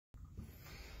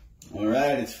All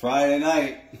right, it's Friday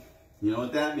night. You know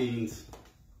what that means?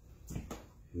 It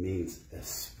means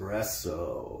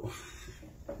espresso.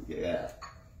 Yeah.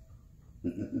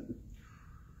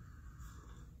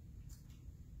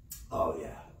 Oh,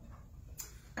 yeah.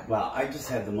 Wow, I just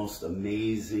had the most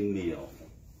amazing meal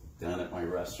down at my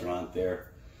restaurant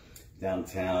there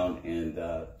downtown. And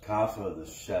Kafa, the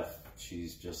chef,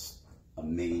 she's just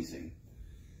amazing.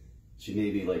 She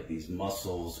made me like these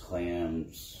mussels,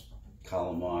 clams,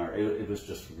 calamari. It was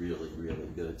just really, really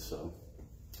good. So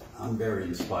I'm very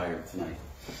inspired tonight.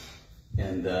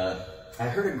 And I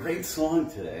heard a great song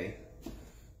today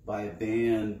by a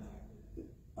band.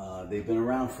 They've been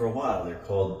around for a while. They're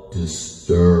called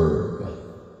Disturb.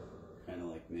 Kind of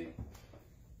like me.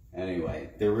 Anyway,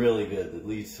 they're really good. The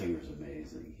lead singer's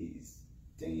amazing. He's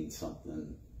Dane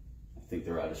something. I think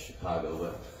they're out of Chicago,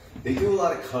 but they do a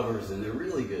lot of covers and they're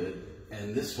really good.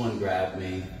 And this one grabbed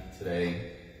me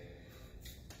today.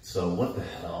 So what the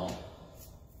hell?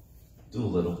 Do a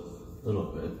little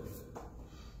bit.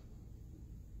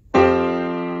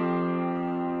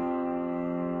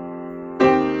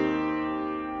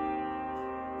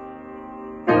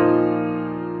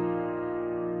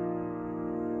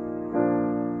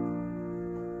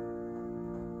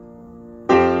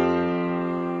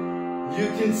 You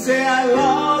can say I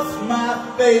lost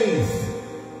my faith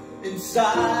in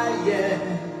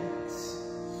science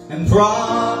and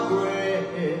progress.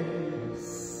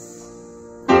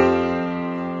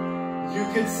 You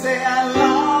can say I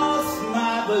lost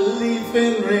my belief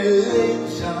in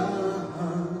religion.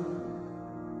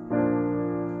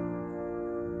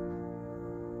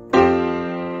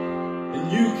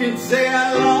 And you can say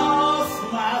I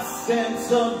lost my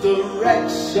sense of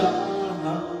direction.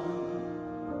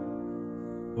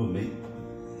 Who, me?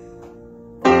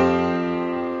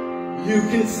 You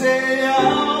can say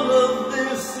all of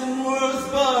this and worse,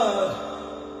 but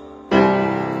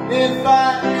if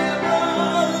I ever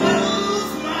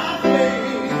lose my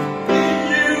faith in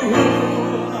you,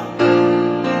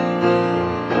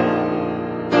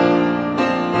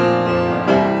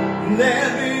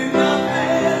 there'll be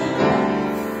nothing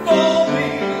for me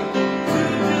to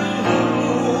do.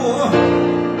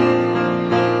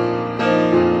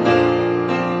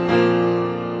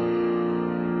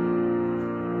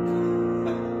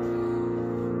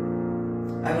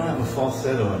 I don't have a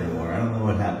falsetto anymore. I don't know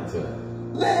what happened to it.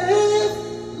 Left.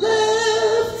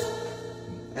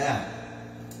 Yeah.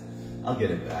 I'll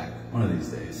get it back one of these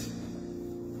days.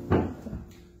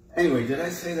 Anyway, did I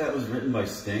say that was written by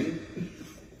Sting?